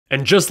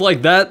And just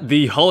like that,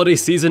 the holiday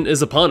season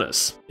is upon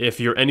us.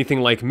 If you're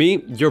anything like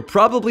me, you're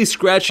probably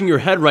scratching your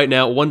head right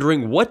now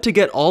wondering what to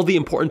get all the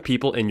important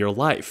people in your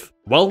life.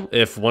 Well,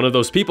 if one of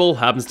those people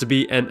happens to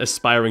be an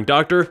aspiring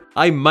doctor,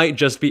 I might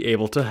just be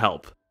able to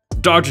help.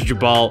 Dr.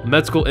 Jubal,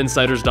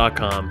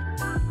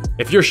 MedSchoolInsiders.com.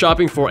 If you're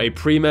shopping for a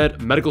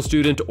pre-med, medical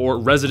student, or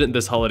resident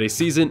this holiday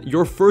season,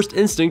 your first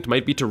instinct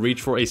might be to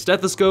reach for a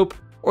stethoscope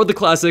or the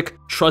classic,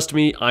 "Trust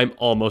me, I'm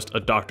almost a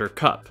doctor"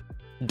 cup.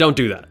 Don't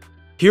do that.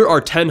 Here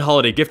are 10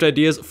 holiday gift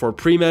ideas for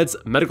pre-meds,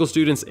 medical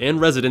students, and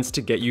residents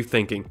to get you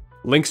thinking.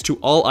 Links to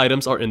all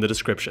items are in the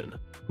description.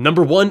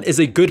 Number 1 is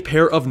a good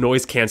pair of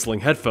noise-canceling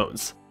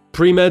headphones.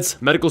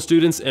 Pre-meds, medical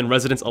students, and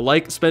residents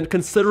alike spend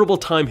considerable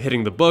time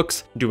hitting the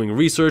books, doing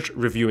research,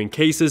 reviewing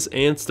cases,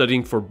 and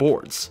studying for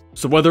boards.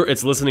 So whether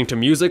it's listening to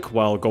music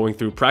while going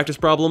through practice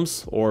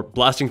problems, or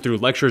blasting through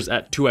lectures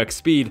at 2x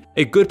speed,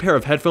 a good pair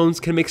of headphones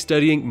can make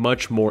studying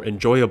much more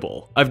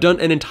enjoyable. I've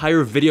done an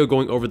entire video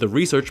going over the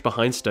research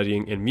behind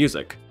studying in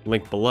music,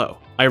 link below.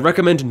 I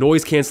recommend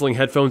noise-canceling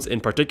headphones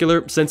in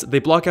particular since they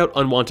block out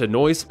unwanted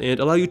noise and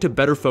allow you to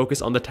better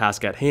focus on the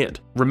task at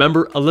hand.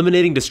 Remember,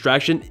 eliminating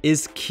distraction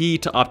is key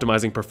to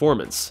optimizing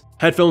performance.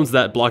 Headphones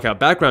that block out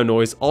background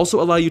noise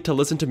also allow you to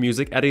listen to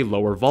music at a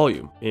lower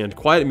volume, and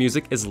quiet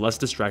music is less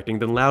distracting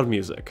than loud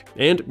music.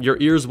 And your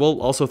ears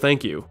will also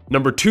thank you.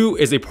 Number 2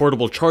 is a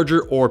portable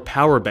charger or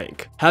power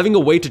bank. Having a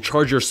way to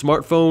charge your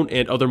smartphone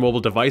and other mobile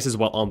devices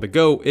while on the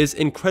go is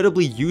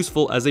incredibly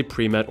useful as a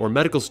pre-med or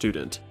medical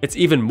student. It's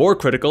even more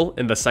critical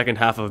in the second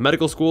half of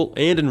medical school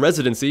and in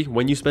residency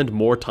when you spend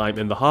more time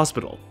in the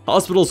hospital.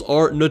 Hospitals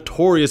are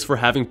notorious for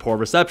having poor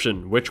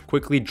reception, which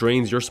quickly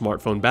drains your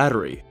smartphone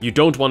battery. You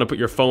don't want to put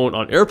your phone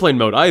on airplane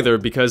mode either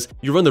because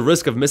you run the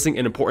risk of missing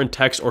an important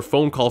text or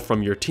phone call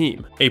from your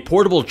team. A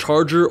portable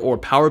charger or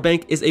power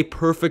bank is a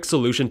perfect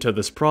solution to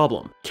this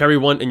problem. Carry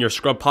one in your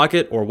scrub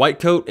pocket or white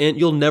coat and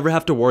you'll never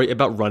have to worry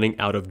about running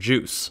out of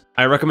juice.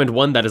 I recommend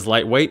one that is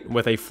lightweight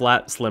with a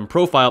flat, slim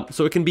profile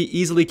so it can be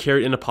easily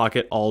carried in a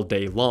pocket all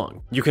day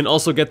long. You can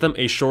also get them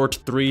a short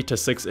 3 to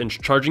 6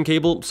 inch charging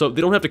cable so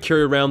they don't have to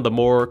carry around the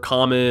more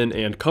common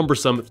and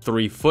cumbersome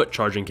 3-foot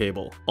charging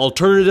cable.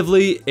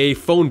 Alternatively, a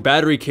phone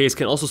battery case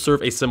can also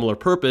serve a similar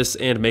purpose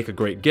and make a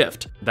great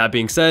gift. That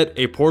being said,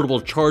 a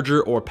portable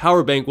charger or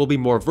power bank will be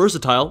more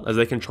versatile as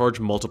they can charge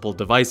multiple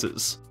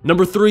devices.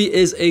 Number 3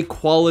 is a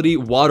quality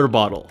water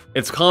bottle.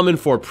 It's common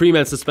for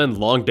pre-meds to spend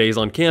long days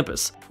on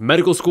campus.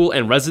 Medical school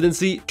and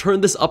residency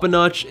turn this up a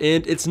notch,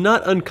 and it's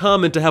not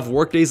uncommon to have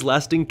workdays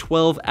lasting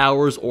 12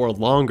 hours or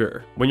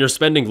longer. When you're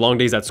spending long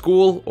days at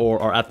school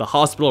or are at the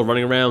hospital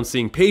running around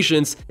seeing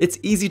patients, it's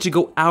easy to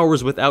go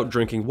hours without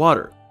drinking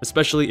water,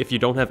 especially if you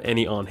don't have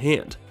any on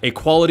hand. A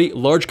quality,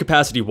 large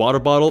capacity water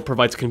bottle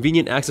provides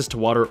convenient access to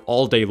water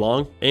all day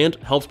long and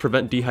helps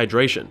prevent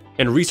dehydration.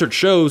 And research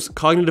shows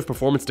cognitive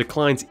performance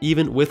declines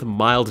even with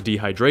mild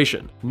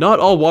dehydration. Not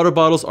all water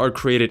bottles are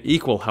created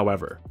equal,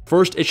 however.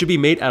 First, it should be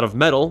made out of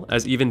metal,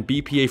 as even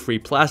BPA-free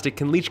plastic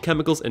can leach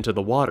chemicals into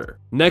the water.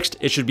 Next,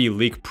 it should be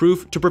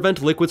leak-proof to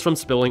prevent liquids from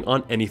spilling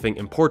on anything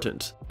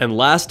important. And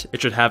last,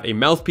 it should have a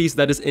mouthpiece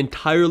that is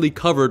entirely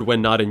covered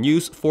when not in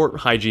use for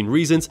hygiene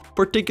reasons,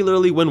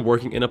 particularly when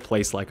working in a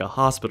place like a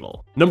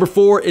hospital. Number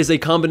 4 is a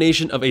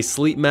combination of a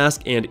sleep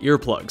mask and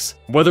earplugs.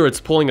 Whether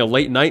it's pulling a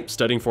late night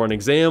studying for an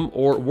exam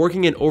or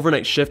working an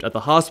overnight shift at the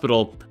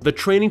hospital, the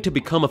training to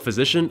become a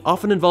physician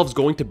often involves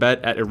going to bed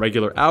at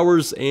irregular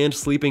hours and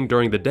sleeping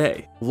during the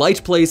day.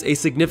 Light plays a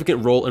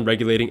significant role in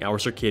regulating our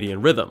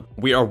circadian rhythm.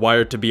 We are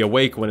wired to be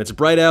awake when it's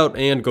bright out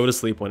and go to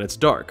sleep when it's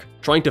dark.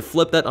 Trying to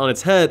flip that on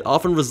its head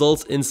often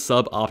results in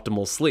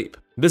suboptimal sleep.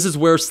 This is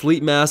where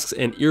sleep masks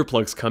and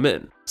earplugs come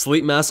in.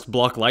 Sleep masks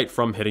block light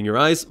from hitting your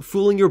eyes,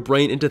 fooling your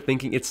brain into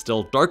thinking it's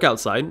still dark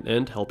outside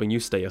and helping you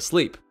stay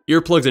asleep.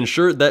 Earplugs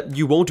ensure that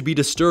you won't be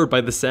disturbed by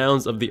the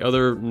sounds of the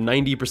other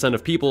 90%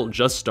 of people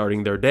just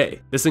starting their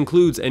day. This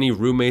includes any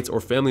roommates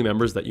or family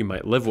members that you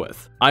might live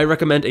with. I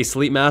recommend a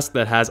sleep mask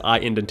that has eye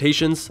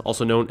indentations,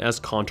 also known as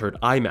contoured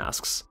eye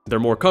masks. They're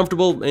more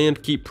comfortable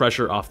and keep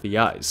pressure off the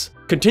eyes.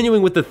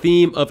 Continuing with the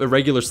theme of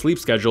irregular sleep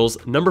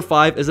schedules, number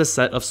 5 is a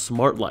set of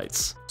smart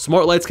lights.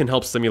 Smart lights can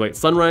help simulate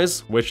sunrise,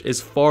 which is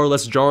far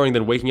less jarring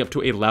than waking up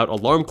to a loud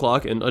alarm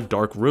clock in a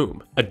dark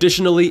room.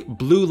 Additionally,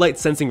 blue light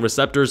sensing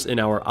receptors in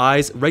our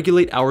eyes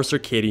regulate our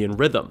circadian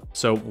rhythm,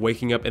 so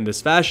waking up in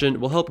this fashion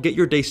will help get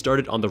your day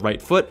started on the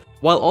right foot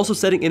while also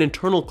setting an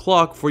internal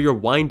clock for your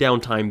wind down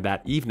time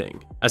that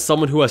evening. As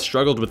someone who has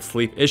struggled with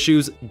sleep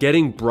issues,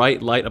 getting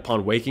bright light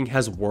upon waking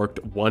has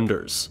worked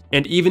wonders.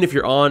 And even if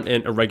you're on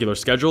an irregular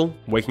schedule,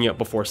 waking up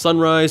before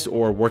sunrise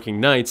or working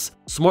nights,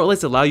 smart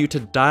lights allow you to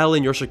dial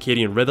in your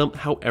circadian rhythm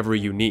however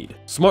you need.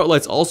 Smart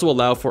lights also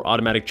allow for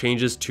automatic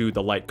changes to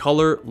the light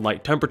color,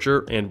 light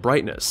temperature, and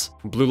brightness.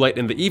 Blue light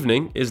in the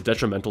evening is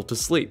detrimental to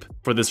sleep.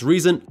 For this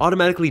reason,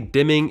 automatically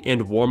dimming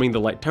and warming the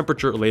light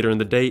temperature later in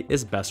the day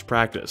is best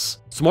practice.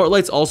 Smart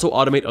lights also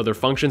automate other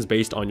functions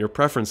based on your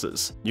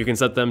preferences. You can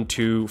set them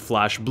to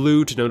flash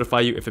blue to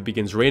notify you if it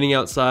begins raining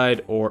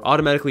outside, or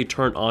automatically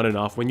turn on and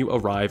off when you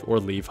arrive or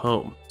leave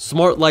home.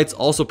 Smart lights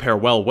also pair pair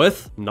well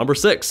with number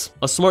 6,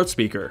 a smart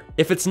speaker.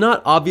 If it's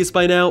not obvious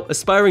by now,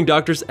 aspiring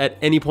doctors at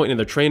any point in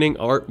their training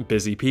are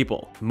busy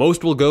people.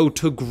 Most will go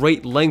to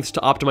great lengths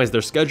to optimize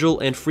their schedule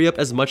and free up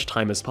as much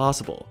time as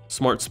possible.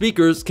 Smart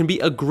speakers can be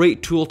a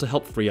great tool to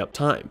help free up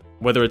time.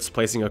 Whether it's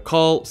placing a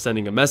call,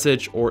 sending a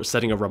message, or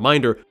setting a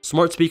reminder,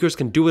 smart speakers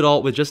can do it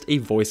all with just a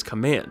voice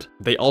command.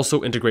 They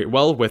also integrate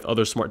well with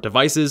other smart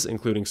devices,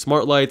 including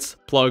smart lights,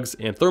 plugs,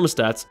 and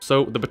thermostats,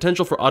 so the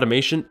potential for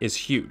automation is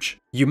huge.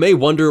 You may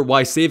wonder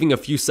why saving a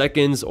few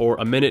seconds or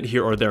a minute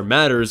here or there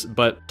matters,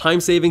 but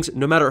time savings,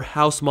 no matter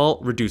how small,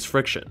 reduce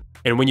friction.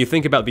 And when you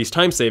think about these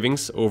time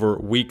savings over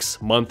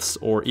weeks, months,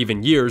 or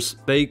even years,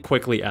 they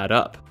quickly add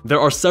up. There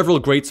are several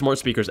great smart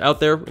speakers out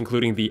there,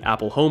 including the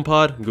Apple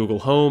HomePod, Google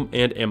Home,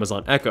 and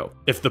Amazon Echo.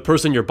 If the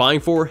person you're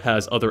buying for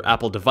has other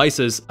Apple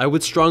devices, I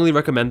would strongly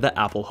recommend the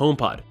Apple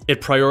HomePod.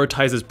 It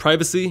prioritizes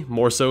privacy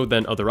more so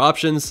than other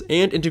options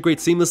and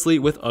integrates seamlessly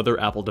with other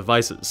Apple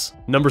devices.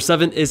 Number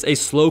 7 is a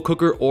slow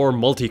cooker or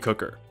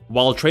multi-cooker.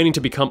 While training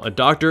to become a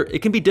doctor,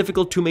 it can be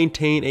difficult to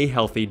maintain a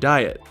healthy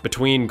diet.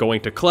 Between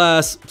going to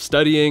class,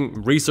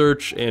 studying,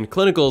 research, and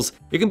clinicals,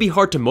 it can be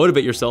hard to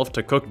motivate yourself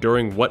to cook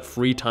during what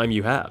free time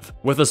you have.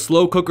 With a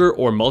slow cooker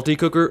or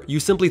multi-cooker,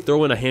 you simply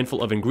throw in a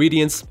handful of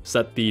ingredients,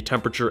 set the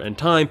temperature and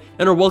time,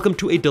 and are welcome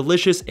to a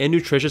delicious and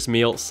nutritious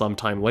meal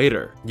sometime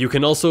later. You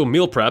can also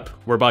meal prep,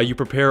 whereby you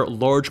prepare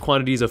large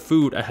quantities of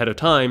food ahead of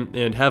time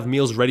and have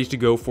meals ready to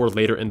go for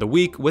later in the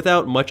week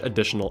without much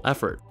additional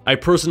effort. I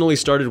personally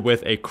started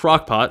with a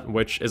crock pot,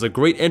 which is a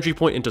great entry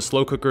point into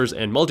slow cookers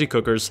and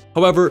multi-cookers.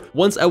 However,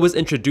 once I was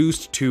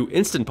introduced to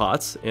Instant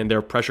Pots and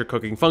their pressure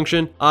cooking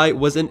function, I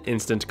was an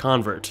instant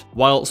convert.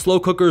 While slow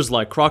cookers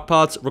like crock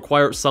pots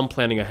require some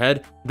planning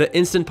ahead, the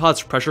Instant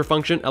Pot's pressure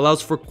function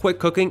allows for quick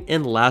cooking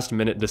and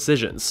last-minute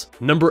decisions.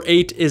 Number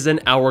 8 is an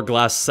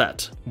Hourglass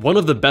Set. One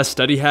of the best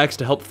study hacks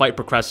to help fight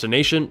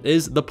procrastination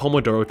is the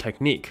Pomodoro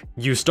technique.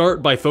 You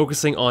start by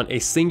focusing on a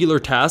singular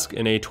task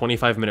in a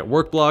 25-minute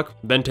work block,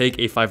 then take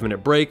a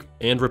 5-minute break,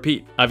 and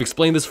repeat. I've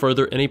explained this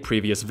further in a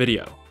previous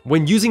video.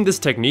 When using this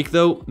technique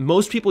though,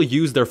 most people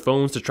use their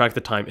phones to track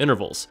the time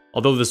intervals.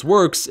 Although this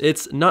works,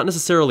 it's not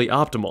necessarily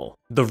optimal.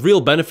 The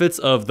real benefits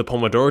of the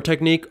Pomodoro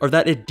technique are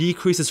that it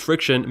decreases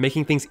friction,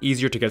 making things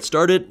easier to get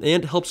started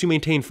and helps you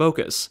maintain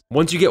focus.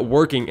 Once you get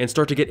working and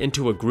start to get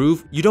into a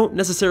groove, you don't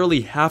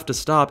necessarily have to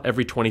stop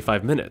every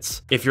 25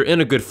 minutes. If you're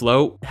in a good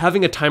flow,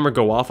 having a timer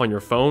go off on your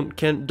phone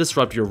can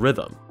disrupt your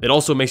rhythm. It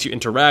also makes you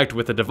interact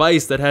with a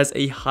device that has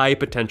a high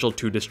potential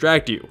to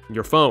distract you,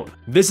 your phone.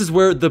 This is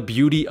where the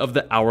beauty of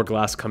the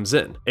Hourglass comes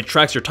in. It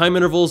tracks your time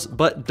intervals,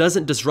 but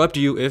doesn't disrupt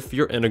you if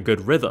you're in a good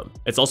rhythm.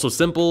 It's also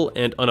simple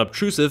and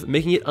unobtrusive,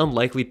 making it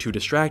unlikely to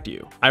distract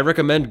you. I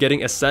recommend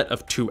getting a set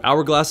of 2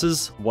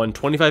 hourglasses, one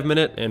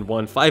 25-minute and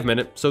one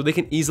 5-minute, so they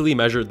can easily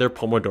measure their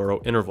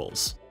Pomodoro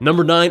intervals.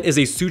 Number 9 is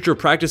a suture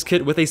practice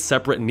kit with a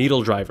separate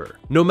needle driver.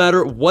 No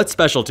matter what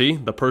specialty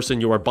the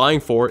person you are buying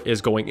for is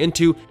going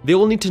into, they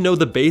will need to know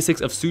the basics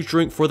of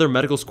suturing for their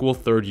medical school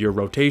 3rd-year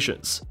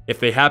rotations.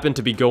 If they happen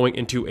to be going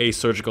into a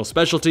surgical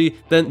specialty,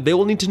 then they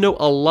will need to know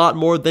a lot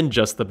more than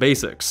just the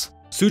basics.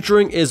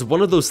 Suturing is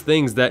one of those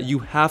things that you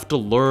have to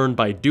learn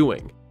by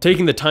doing.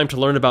 Taking the time to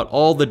learn about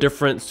all the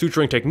different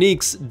suturing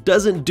techniques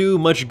doesn't do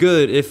much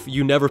good if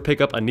you never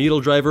pick up a needle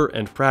driver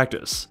and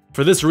practice.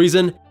 For this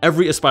reason,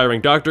 every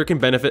aspiring doctor can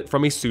benefit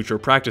from a suture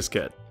practice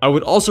kit. I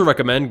would also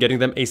recommend getting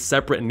them a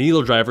separate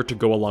needle driver to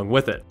go along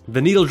with it.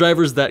 The needle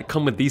drivers that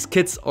come with these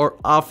kits are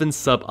often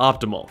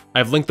suboptimal.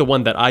 I've linked the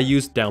one that I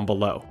use down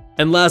below.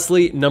 And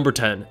lastly, number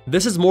 10.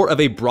 This is more of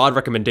a broad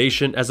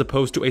recommendation as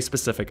opposed to a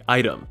specific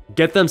item.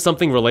 Get them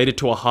something related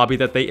to a hobby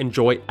that they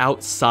enjoy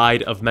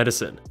outside of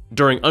medicine.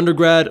 During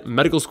undergrad,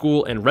 medical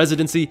school, and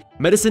residency,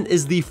 medicine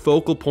is the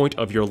focal point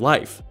of your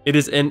life. It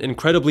is an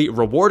incredibly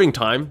rewarding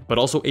time, but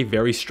also a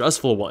very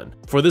stressful one.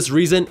 For this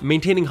reason,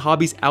 maintaining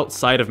hobbies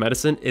outside of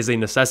medicine is a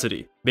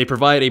necessity. They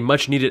provide a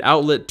much-needed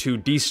outlet to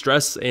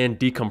de-stress and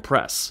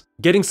decompress.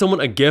 Getting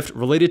someone a gift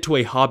related to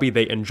a hobby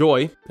they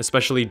enjoy,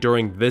 especially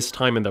during this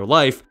time in their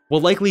life,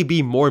 will likely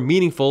be more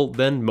meaningful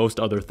than most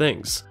other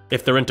things.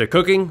 If they're into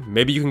cooking,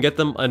 maybe you can get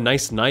them a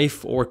nice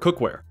knife or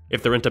cookware.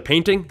 If they're into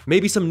painting,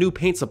 maybe some new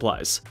paint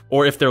supplies.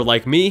 Or if they're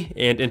like me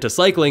and into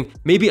cycling,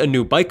 maybe a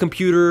new bike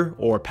computer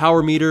or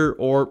power meter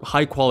or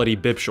high-quality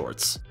bib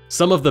shorts.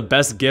 Some of the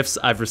best gifts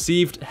I've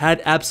received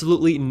had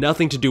absolutely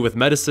nothing to do with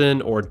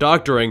medicine or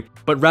doctoring,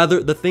 but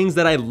rather the things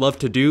that I loved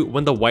to do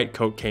when the white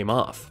coat came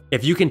off.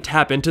 If you can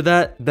tap into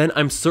that, then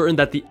I'm certain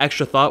that the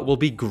extra thought will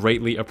be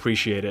greatly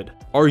appreciated.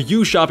 Are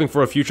you shopping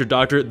for a future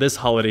doctor this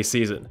holiday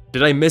season?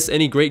 Did I miss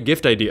any great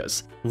gift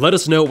ideas? Let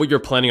us know what you're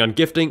planning on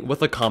gifting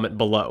with a comment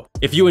below.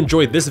 If you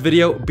enjoyed this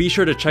video, be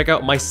sure to check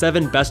out my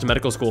 7 best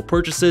medical school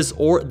purchases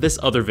or this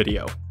other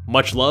video.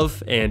 Much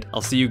love, and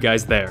I'll see you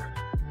guys there.